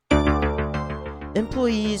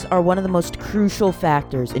Employees are one of the most crucial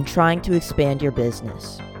factors in trying to expand your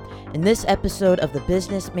business. In this episode of the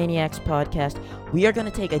Business Maniacs podcast, we are going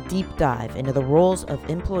to take a deep dive into the roles of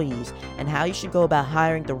employees and how you should go about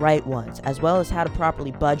hiring the right ones, as well as how to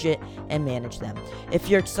properly budget and manage them. If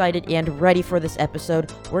you're excited and ready for this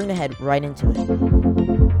episode, we're going to head right into it.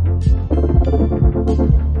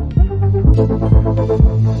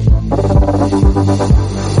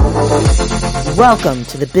 Welcome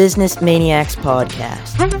to the Business Maniacs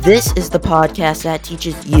podcast. This is the podcast that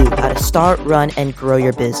teaches you how to start, run, and grow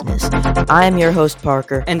your business. I am your host,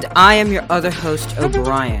 Parker. And I am your other host,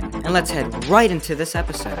 O'Brien. And let's head right into this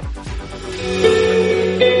episode.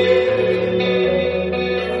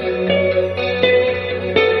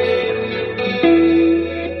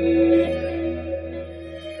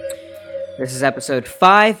 This is episode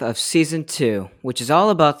 5 of season 2, which is all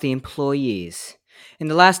about the employees. In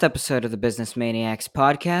the last episode of the Business Maniacs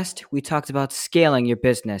podcast, we talked about scaling your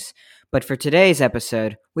business. But for today's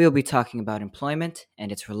episode, we will be talking about employment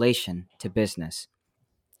and its relation to business.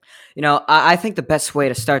 I think the best way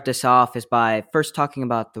to start this off is by first talking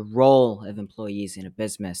about the role of employees in a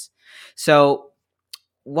business. So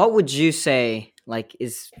what would you say,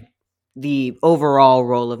 is the overall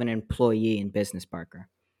role of an employee in business, Parker?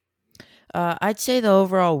 I'd say the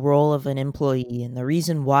overall role of an employee and the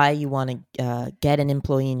reason why you want to get an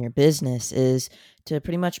employee in your business is to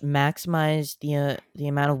pretty much maximize the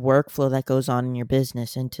amount of workflow that goes on in your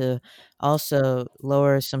business, and to also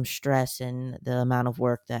lower some stress in the amount of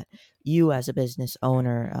work that you as a business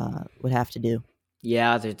owner would have to do.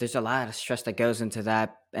 Yeah, there's a lot of stress that goes into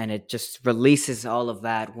that, and it just releases all of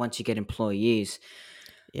that once you get employees.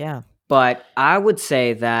 Yeah. But I would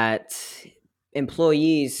say that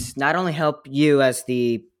employees not only help you as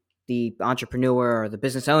the entrepreneur or the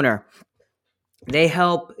business owner, they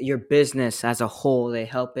help your business as a whole. They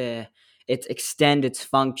help it extend its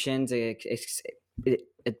functions. It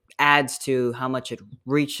adds to how much it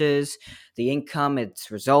reaches, the income, its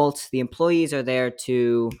results. The employees are there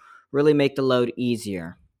to really make the load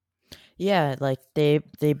easier. Yeah, like they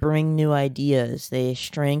bring new ideas, they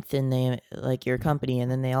strengthen your company,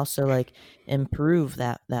 and then they also improve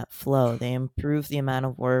that flow. They improve the amount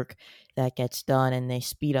of work that gets done, and they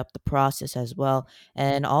speed up the process as well.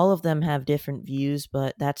 And all of them have different views,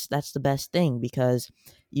 but that's the best thing, because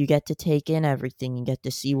you get to take in everything, you get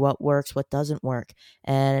to see what works, what doesn't work.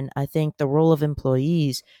 And I think the role of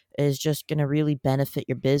employees is just going to really benefit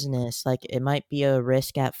your business. Like, it might be a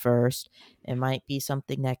risk at first, it might be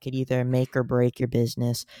something that could either make or break your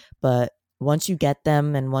business, but once you get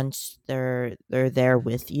them and once they're there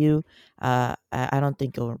with you, I don't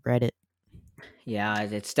think you'll regret it. Yeah,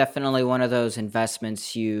 it's definitely one of those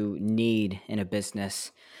investments you need in a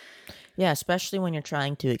business. Yeah, especially when you're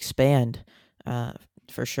trying to expand,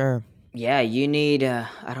 for sure. Yeah, you need,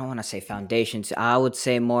 I don't want to say foundations. I would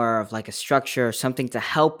say more of like a structure, something to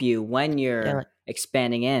help you when Yeah, you're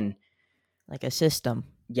expanding in. like a system.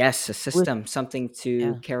 Yes, a system, something to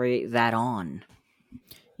Yeah. carry that on.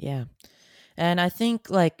 Yeah. And I think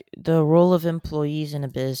the role of employees in a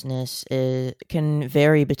business can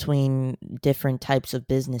vary between different types of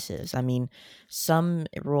businesses. I mean, some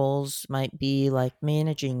roles might be like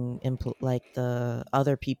managing the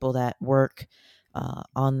other people that work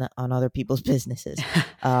on other people's businesses.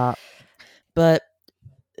 Uh, but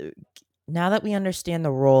now that we understand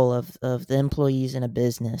the role of the employees in a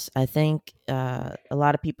business, I think a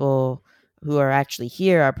lot of people who are actually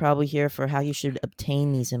here are probably here for how you should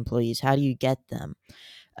obtain these employees. How do you get them?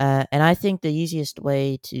 And I think the easiest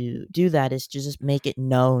way to do that is to just make it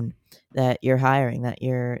known that you're hiring,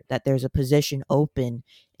 that there's a position open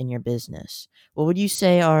in your business. What would you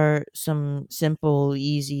say are some simple,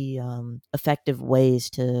 easy, effective ways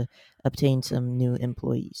to obtain some new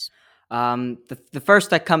employees? The first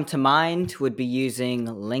that come to mind would be using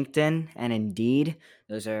LinkedIn and Indeed.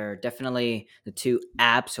 Those are definitely the two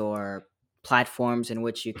apps or platforms in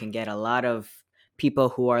which you can get a lot of people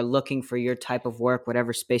who are looking for your type of work,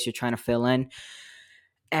 whatever space you're trying to fill in.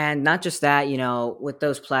 And not just that, with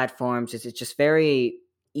those platforms, it's just very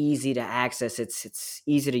easy to access. It's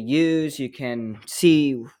easy to use. You can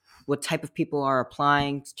see what type of people are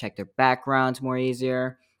applying, check their backgrounds more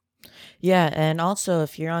easier. Yeah, and also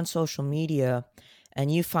if you're on social media and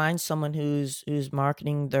you find someone who's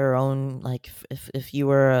marketing their own, if you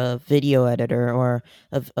were a video editor or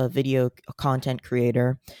a video content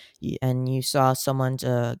creator, and you saw someone's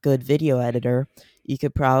a good video editor, you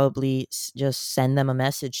could probably just send them a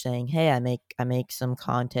message saying, "Hey, I make some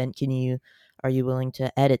content. Are you willing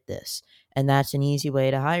to edit this?" And that's an easy way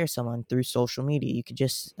to hire someone through social media. You could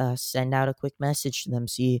just send out a quick message to them,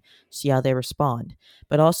 see how they respond.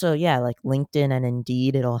 But also, yeah, like LinkedIn and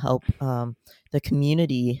Indeed, it'll help the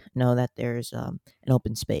community know that there's an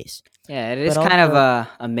open space. Yeah, it But is kind of also,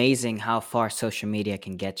 amazing how far social media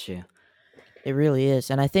can get you. it really is.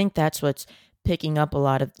 And I think that's what's picking up a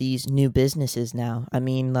lot of these new businesses now. I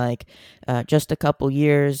mean, like, just a couple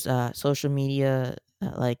years, social media,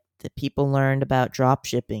 like, the people learned about drop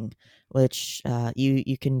shipping, which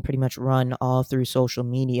you can pretty much run all through social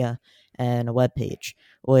media and a web page,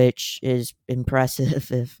 which is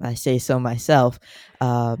impressive if I say so myself.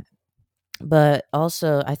 Uh, but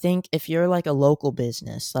also, I think if you're like a local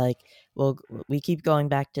business, like, well, we keep going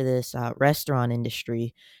back to this restaurant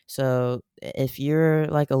industry. So if you're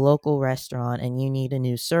like a local restaurant and you need a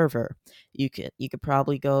new server, you could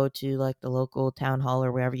probably go to like the local town hall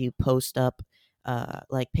or wherever you post up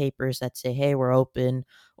like papers that say, "Hey, we're open."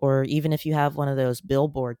 Or even if you have one of those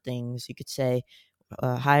billboard things, you could say,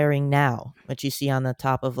 hiring now, which you see on the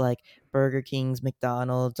top of like Burger King's,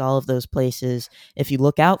 McDonald's, all of those places. If you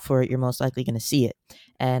look out for it, you're most likely going to see it.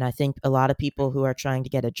 And I think a lot of people who are trying to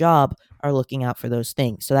get a job are looking out for those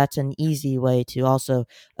things. So that's an easy way to also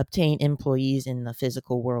obtain employees in the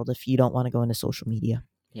physical world if you don't want to go into social media.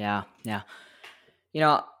 Yeah, yeah.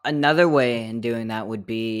 Another way in doing that would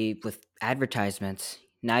be with advertisements.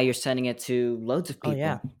 Now you're sending it to loads of Oh,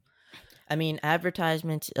 yeah. people. I mean,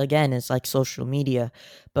 advertisements again is like social media,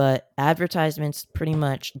 but advertisements pretty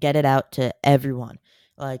much get it out to everyone.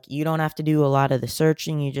 Like, you don't have to do a lot of the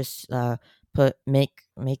searching. You just put make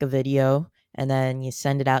a video and then you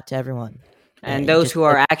send it out to everyone. And You those just who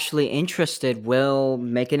are actually interested will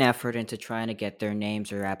make an effort into trying to get their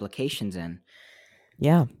names or applications in.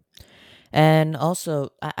 yeah. And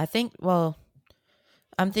also, I think, well,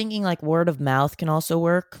 I'm thinking like word of mouth can also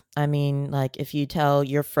work. I mean, like if you tell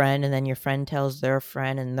your friend and then your friend tells their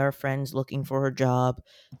friend and their friend's looking for a job,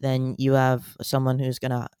 then you have someone who's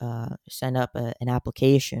going to send up an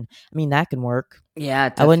application. I mean, that can work.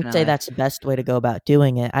 Yeah, I wouldn't say definitely. that's the best way to go about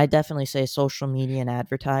doing it. I definitely say social media and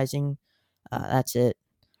advertising. That's it.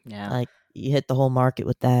 Yeah. Like, you hit the whole market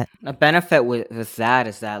with that. A benefit with that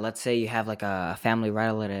is that, let's say you have like a family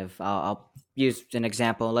relative. I'll use an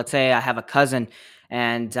example. Let's say I have a cousin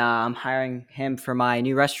and I'm hiring him for my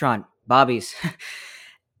new restaurant, Bobby's.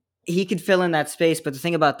 He could fill in that space, but the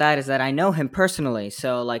thing about that is that I know him personally.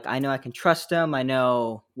 So, like, I know I can trust him. I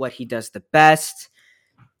know what he does the best.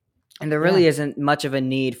 And there Yeah. really isn't much of a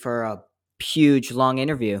need for a huge, long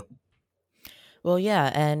interview. Well, yeah,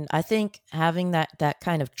 and I think having that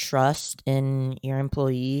kind of trust in your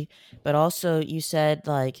employee, but also you said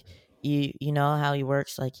like you know how he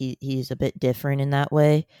works, like he's a bit different in that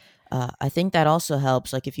way. I think that also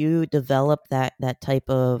helps. Like if you develop that type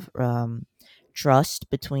of trust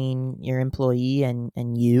between your employee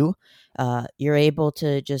and you, you're able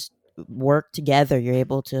to just work together. You're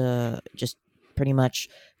able to just pretty much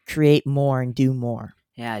create more and do more.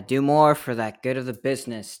 Yeah, do more for that good of the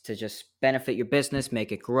business to just benefit your business,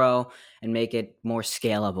 make it grow, and make it more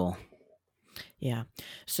scalable. Yeah.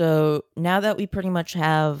 So now that we pretty much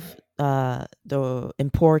have the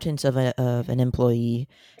importance of an employee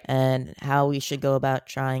and how we should go about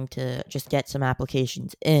trying to just get some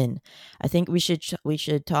applications in, I think we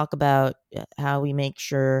should talk about how we make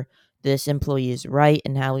sure this employee is right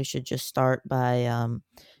and how we should just start by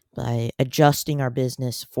adjusting our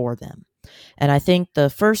business for them. And I think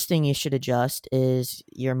the first thing you should adjust is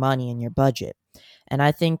your money and your budget. And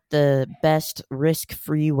I think the best risk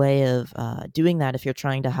free way of doing that, if you're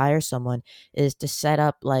trying to hire someone, is to set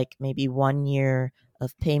up like maybe 1 year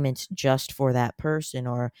of payments just for that person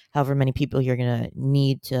or however many people you're going to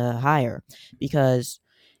need to hire. Because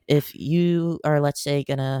if you are, let's say,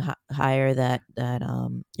 going to hire that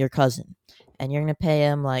your cousin, and you're going to pay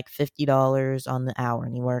him like $50 on the hour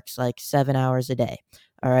and he works like 7 hours a day.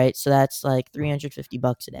 All right. So that's like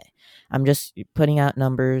 $350 a day. I'm just putting out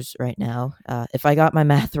numbers right now. If I got my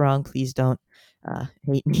math wrong, please don't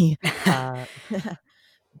hate me. Uh,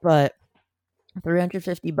 but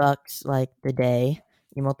 $350 like the day,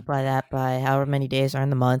 you multiply that by however many days are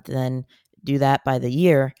in the month, and then do that by the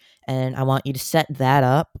year. And I want you to set that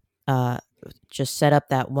up. Uh, just set up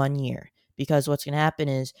that 1 year, because what's going to happen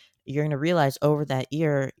is you're going to realize over that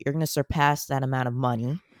year you're going to surpass that amount of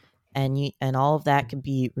money, and all of that can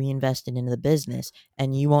be reinvested into the business,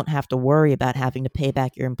 and you won't have to worry about having to pay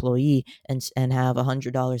back your employee and have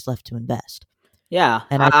 $100 left to invest. Yeah,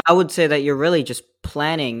 And I would say that you're really just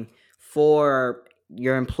planning for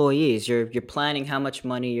your employees. You're planning how much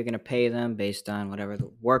money you're going to pay them based on whatever the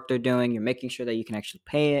work they're doing. You're making sure that you can actually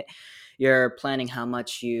pay it. You're planning how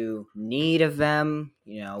much you need of them.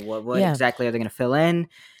 What Yeah. exactly are they going to fill in,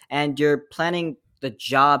 and you're planning the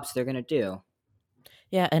jobs they're going to do.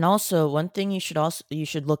 Yeah, and also one thing you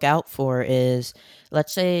should look out for is,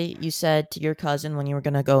 let's say you said to your cousin when you were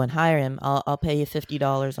gonna go and hire him, I'll pay you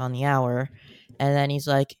 $50 on the hour, and then he's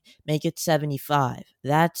like, make it 75.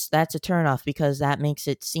 That's a turnoff because that makes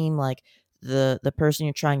it seem like the person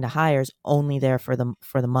you're trying to hire is only there for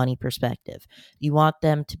the money perspective. You want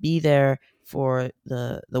them to be there for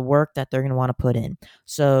the work that they're gonna want to put in.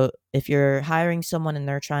 So if you're hiring someone and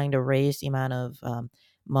they're trying to raise the amount of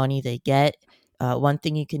money they get, one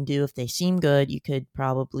thing you can do if they seem good, you could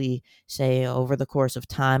probably say over the course of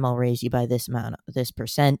time, I'll raise you by this amount, this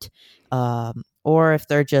percent. Or if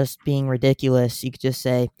they're just being ridiculous, you could just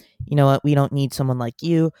say, you know what, we don't need someone like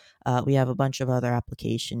you. We have a bunch of other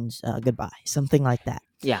applications. Goodbye, something like that.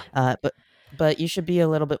 Yeah. But you should be a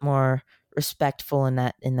little bit more respectful in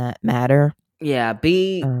that matter. Yeah,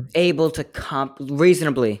 be Um, able to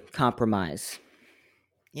reasonably compromise.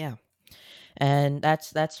 yeah. And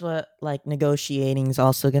that's what like negotiating is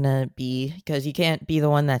also gonna be, because you can't be the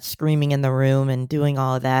one that's screaming in the room and doing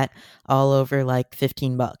all of that all over like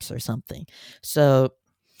 $15 or something. So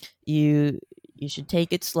you you should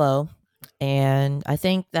take it slow, and I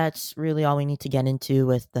think that's really all we need to get into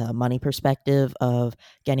with the money perspective of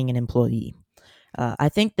getting an employee. I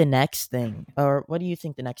think the next thing, or what do you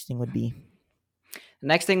think the next thing would be? The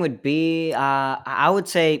next thing would be, I would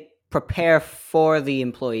say, prepare for the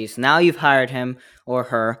employees. Now you've hired him or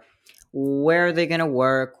her. Where are they going to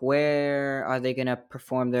work? Where are they going to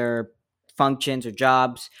perform their functions or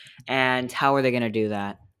jobs? And how are they going to do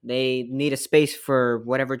that? They need a space for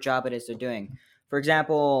whatever job it is they're doing. For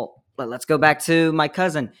example, let's go back to my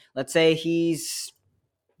cousin. Let's say he's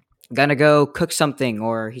going to go cook something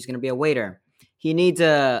or he's going to be a waiter. He needs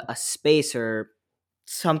a space or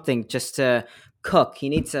something just to cook. He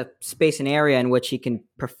needs a space and area in which he can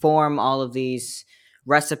perform all of these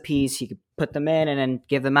recipes. He could put them in and then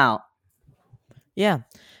give them out. Yeah,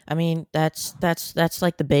 I mean that's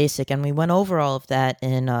like the basic, and we went over all of that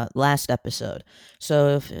in last episode.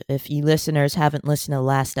 So if you listeners haven't listened to the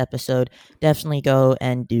last episode, definitely go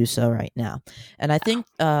and do so right now. And I think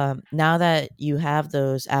now that you have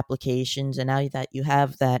those applications, and now that you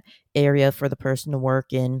have that area for the person to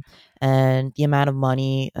work in, and the amount of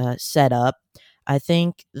money set up, I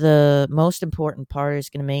think the most important part is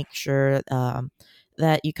going to make sure.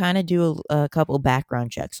 That you kind of do a couple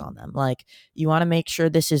background checks on them. Like, you want to make sure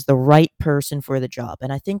this is the right person for the job.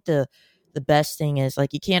 And I think the best thing is,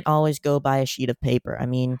 like, you can't always go by a sheet of paper. I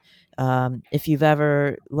mean, if you've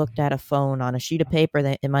ever looked at a phone on a sheet of paper,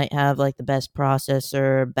 that it might have like the best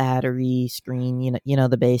processor, battery, screen,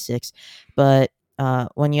 the basics. But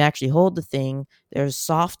when you actually hold the thing, there's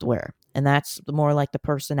software, and that's more like the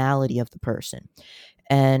personality of the person.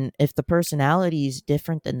 And if the personality is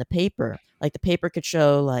different than the paper, like the paper could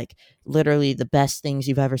show like literally the best things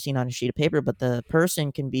you've ever seen on a sheet of paper, but the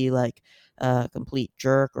person can be like a complete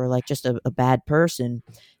jerk or like just a bad person,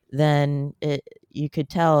 then you could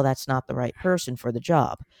tell that's not the right person for the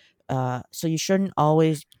job. So you shouldn't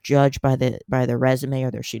always judge by the resume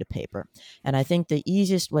or their sheet of paper. And I think the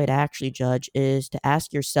easiest way to actually judge is to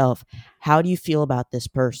ask yourself, how do you feel about this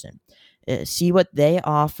person? See what they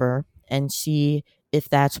offer and see if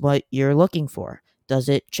that's what you're looking for. Does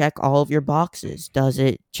it check all of your boxes? Does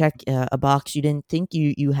it check a box you didn't think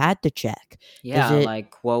you had to check? Does Yeah, it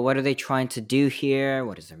like, well, what are they trying to do here?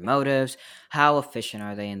 What is their motives? How efficient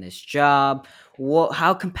are they in this job?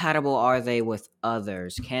 How compatible are they with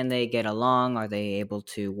others? Can they get along? Are they able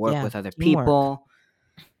to work yeah, with other teamwork. people?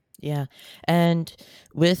 Yeah. And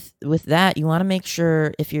with that, you want to make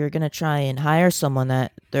sure if you're going to try and hire someone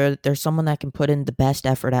that there's someone that can put in the best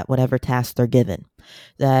effort at whatever task they're given.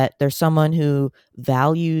 That there's someone who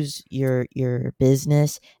values your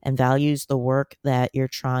business and values the work that you're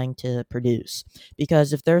trying to produce.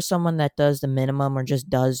 Because if there's someone that does the minimum or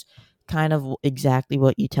just does kind of exactly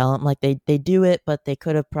what you tell them, like they do it, but they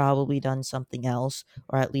could have probably done something else,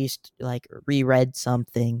 or at least like reread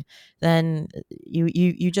something, then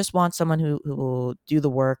you just want someone who will do the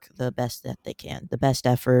work the best that they can, the best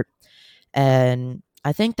effort. And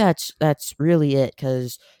I think that's really it,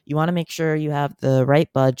 because you want to make sure you have the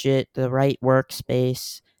right budget, the right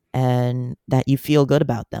workspace, and that you feel good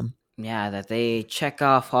about them. Yeah, that they check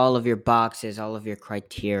off all of your boxes, all of your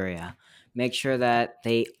criteria. Make sure that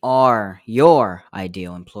they are your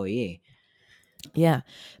ideal employee. Yeah,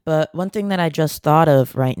 but one thing that I just thought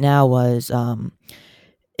of right now was,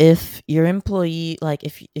 if your employee, like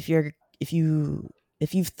if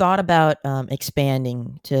you've thought about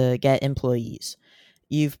expanding to get employees,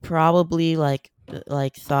 you've probably like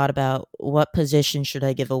like thought about what position should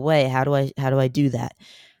I give away? How do I do that?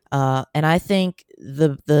 And I think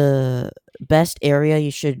the best area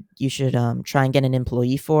you should try and get an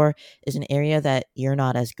employee for is an area that you're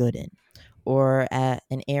not as good in, or at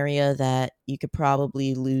an area that you could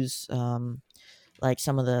probably lose like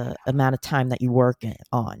some of the amount of time that you work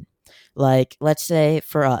on. Like, let's say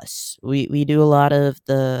for us, we do a lot of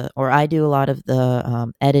the, or I do a lot of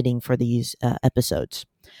the editing for these episodes,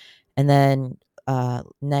 and then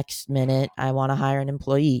next minute I want to hire an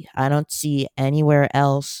employee. I don't see anywhere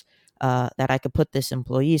else that I could put this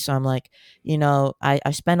employee. So I'm like,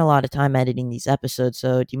 I spend a lot of time editing these episodes.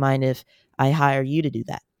 So do you mind if I hire you to do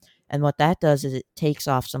that? And what that does is it takes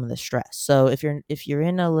off some of the stress. So if you're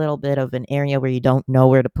in a little bit of an area where you don't know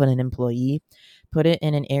where to put an employee, put it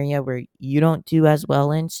in an area where you don't do as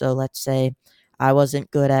well in. So let's say I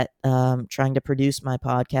wasn't good at trying to produce my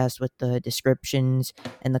podcast with the descriptions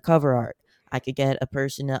and the cover art. I could get a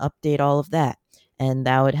person to update all of that, and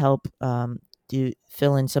that would help do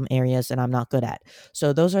fill in some areas that I'm not good at.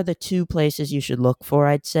 So those are the two places you should look for,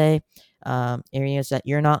 I'd say. Areas that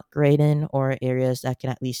you're not great in, or areas that can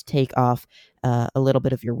at least take off a little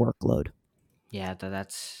bit of your workload. Yeah,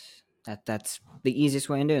 that's the easiest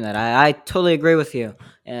way in doing that. I totally agree with you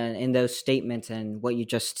and in those statements and what you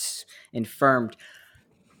just infirmed.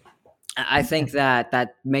 I think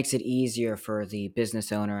that makes it easier for the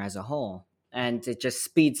business owner as a whole, and it just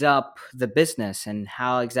speeds up the business and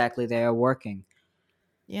how exactly they are working.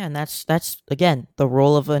 Yeah, and that's again the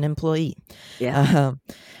role of an employee. Yeah. Um,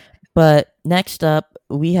 But next up,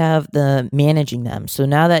 we have the managing them. So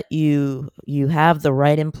now that you have the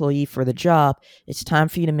right employee for the job, it's time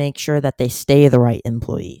for you to make sure that they stay the right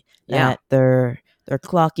employee. Yeah. That they're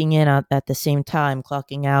clocking in at the same time,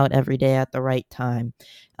 clocking out every day at the right time.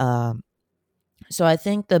 Um, so I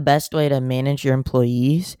think the best way to manage your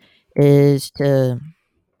employees is to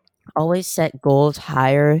always set goals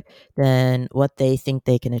higher than what they think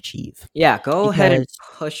they can achieve. Yeah, go ahead and Because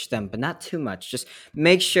push them, but not too much. Just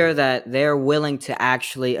make sure that they're willing to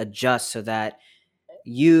actually adjust so that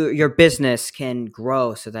your business can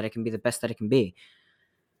grow so that it can be the best that it can be.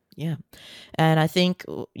 yeah. And I think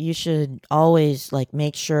you should always like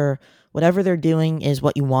make sure whatever they're doing is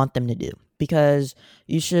what you want them to do, because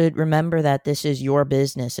you should remember that this is your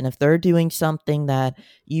business, and if they're doing something that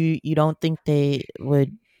you don't think they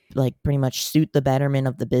would like pretty much suit the betterment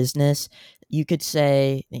of the business, you could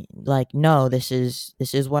say like, no, this is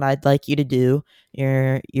what I'd like you to do.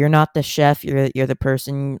 You're not the chef, you're the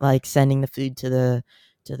person like sending the food to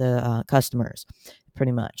the customers,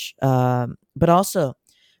 pretty much. But also,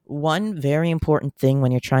 one very important thing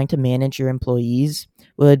when you're trying to manage your employees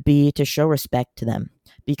would be to show respect to them,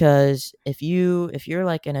 because if you're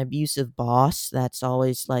like an abusive boss that's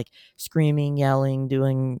always like screaming, yelling,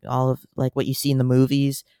 doing all of like what you see in the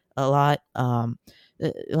movies a lot,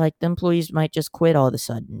 like the employees might just quit all of a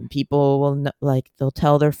sudden. People will like they'll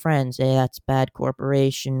tell their friends, hey, that's bad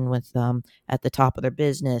corporation with at the top of their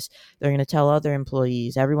business. They're going to tell other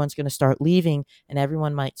employees. Everyone's going to start leaving, and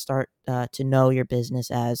everyone might start to know your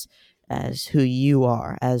business as who you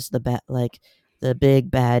are, as like the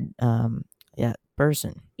big bad yeah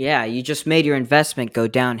person. Yeah, you just made your investment go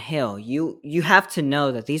downhill. You have to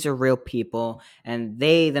know that these are real people and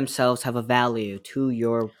they themselves have a value to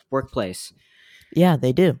your workplace. Yeah,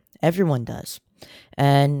 they do. Everyone does.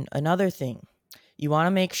 And another thing, you want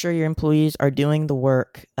to make sure your employees are doing the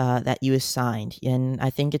work that you assigned. And I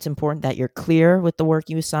think it's important that you're clear with the work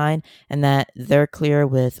you assign, and that they're clear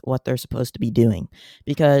with what they're supposed to be doing.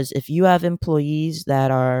 Because if you have employees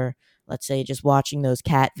that are, let's say, just watching those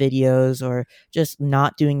cat videos or just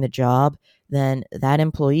not doing the job, then that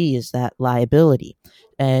employee is that liability.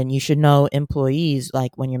 And you should know employees,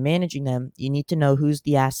 like when you're managing them, you need to know who's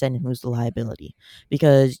the asset and who's the liability,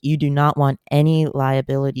 because you do not want any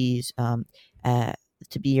liabilities uh,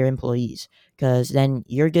 to be your employees, because then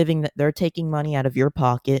they're taking money out of your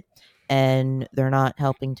pocket and they're not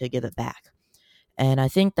helping to give it back. And I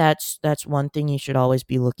think that's one thing you should always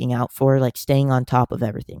be looking out for, like staying on top of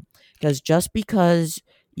everything, because just because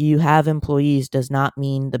you have employees does not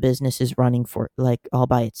mean the business is running for like all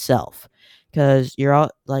by itself, because you're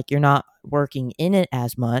not working in it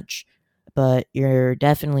as much, but you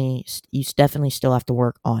definitely still have to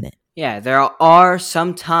work on it. Yeah, there are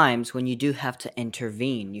some times when you do have to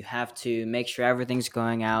intervene. You have to make sure everything's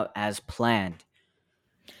going out as planned.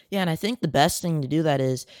 Yeah, and I think the best thing to do that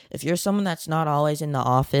is if you're someone that's not always in the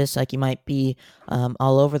office, like you might be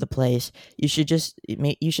all over the place, you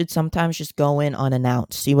should sometimes just go in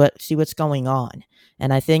unannounced, see what's going on,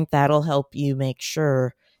 and I think that'll help you make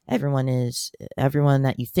sure everyone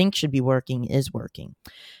that you think should be working is working.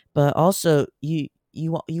 But also you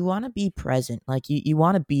want to be present. Like you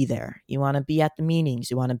want to be there. You want to be at the meetings,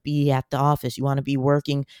 you want to be at the office, you want to be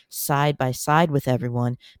working side by side with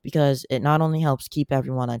everyone, because it not only helps keep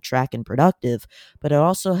everyone on track and productive, but it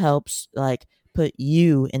also helps like put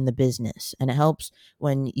you in the business. And it helps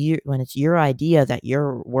when it's your idea that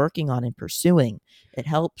you're working on and pursuing, it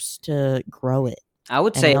helps to grow it, I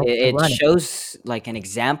would and it say helps to it run it. shows like an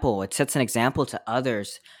example. It sets an example to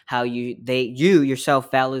others how you yourself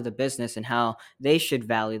value the business and how they should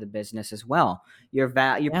value the business as well. You're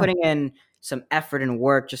Yeah. putting in some effort and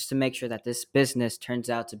work just to make sure that this business turns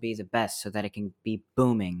out to be the best so that it can be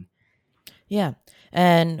booming. Yeah.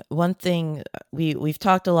 And one thing, we've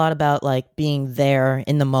talked a lot about like being there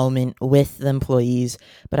in the moment with the employees,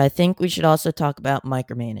 but I think we should also talk about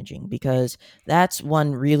micromanaging, because that's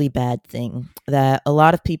one really bad thing that a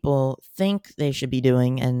lot of people think they should be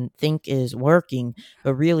doing and think is working,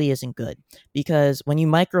 but really isn't good. Because when you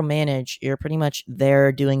micromanage, you're pretty much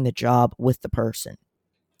there doing the job with the person.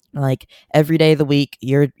 Like every day of the week,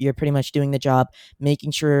 you're pretty much doing the job,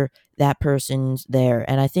 making sure that person's there.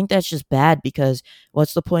 And I think that's just bad, because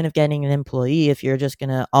what's the point of getting an employee if you're just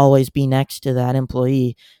gonna always be next to that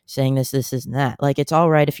employee saying this isn't that? Like, it's all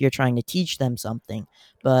right if you're trying to teach them something,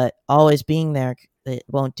 but always being there, it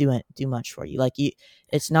won't do much for you. Like,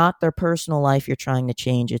 it's not their personal life you're trying to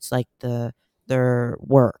change, it's like their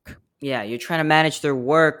work. Yeah, you're trying to manage their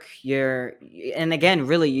work. And again,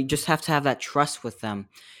 really, you just have to have that trust with them.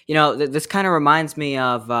 This kind of reminds me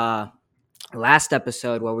of last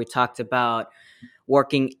episode where we talked about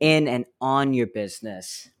working in and on your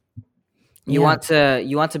business. Yeah. You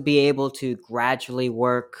want to be able to gradually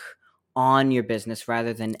work on your business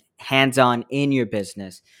rather than hands on in your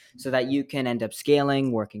business, so that you can end up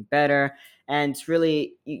scaling, working better. And it's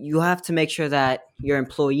really, you have to make sure that your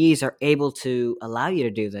employees are able to allow you to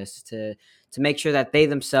do this, to make sure that they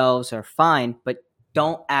themselves are fine, but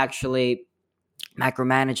don't actually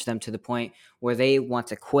micromanage them to the point where they want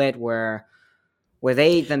to quit, where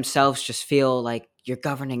they themselves just feel like you're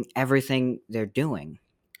governing everything they're doing.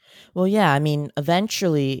 Well, yeah, I mean,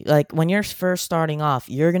 eventually, like when you're first starting off,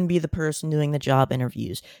 you're going to be the person doing the job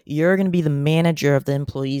interviews. You're going to be the manager of the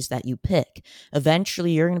employees that you pick.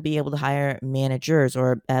 Eventually, you're going to be able to hire managers,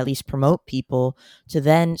 or at least promote people to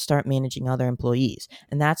then start managing other employees.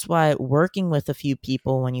 And that's why working with a few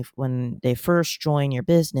people when they first join your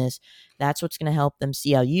business, that's what's going to help them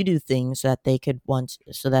see how you do things, so that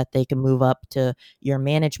they can move up to your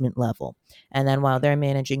management level. And then while they're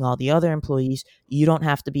managing all the other employees, you don't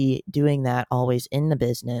have to be doing that always in the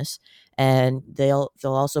business. And they'll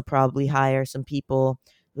also probably hire some people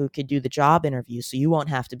who could do the job interviews, so you won't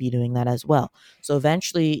have to be doing that as well. So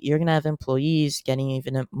eventually you're going to have employees getting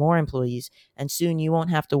even more employees, and soon you won't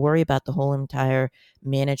have to worry about the whole entire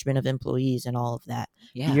management of employees and all of that.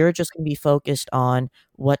 Yeah. You're just going to be focused on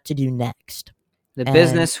what to do next. The And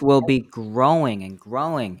business will be growing and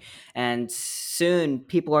growing. And soon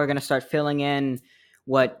people are going to start filling in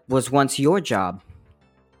what was once your job.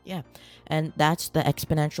 yeah, and that's the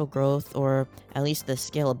exponential growth, or at least the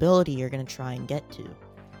scalability you're going to try and get to.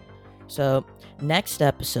 So, next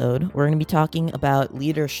episode, we're going to be talking about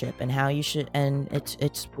leadership and how you should, and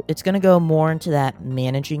it's going to go more into that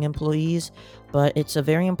managing employees, but it's a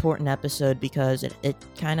very important episode because it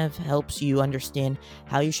kind of helps you understand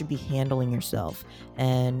how you should be handling yourself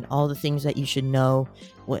and all the things that you should know,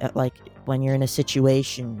 like when you're in a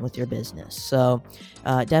situation with your business. So,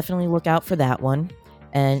 definitely look out for that one.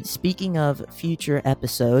 And speaking of future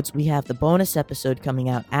episodes, we have the bonus episode coming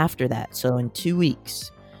out after that. So in 2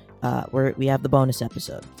 weeks, we have the bonus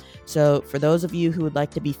episode. So for those of you who would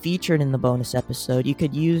like to be featured in the bonus episode, you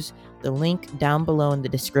could use the link down below in the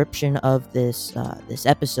description of this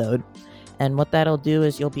episode. And what that'll do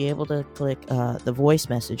is you'll be able to click the voice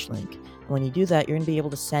message link. And when you do that, you're going to be able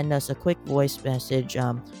to send us a quick voice message,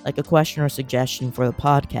 like a question or suggestion for the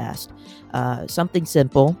podcast. Something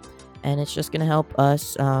simple. And it's just going to help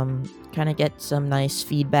us kind of get some nice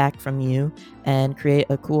feedback from you and create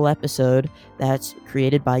a cool episode that's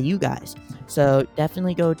created by you guys. So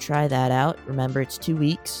definitely go try that out. Remember, it's 2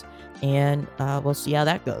 weeks, and we'll see how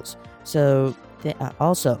that goes. So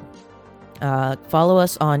also, follow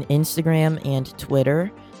us on Instagram and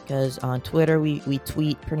Twitter, because on Twitter we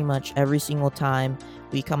tweet pretty much every single time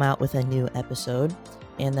we come out with a new episode.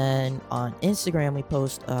 And then on Instagram, we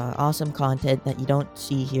post awesome content that you don't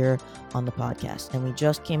see here on the podcast. And we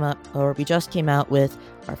just came out with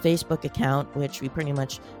our Facebook account, which we pretty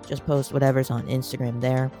much just post whatever's on Instagram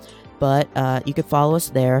there. But you could follow us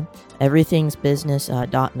there. Everything's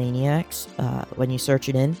business.maniacs when you search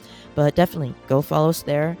it in. But definitely go follow us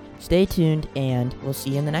there. Stay tuned, and we'll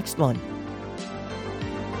see you in the next one.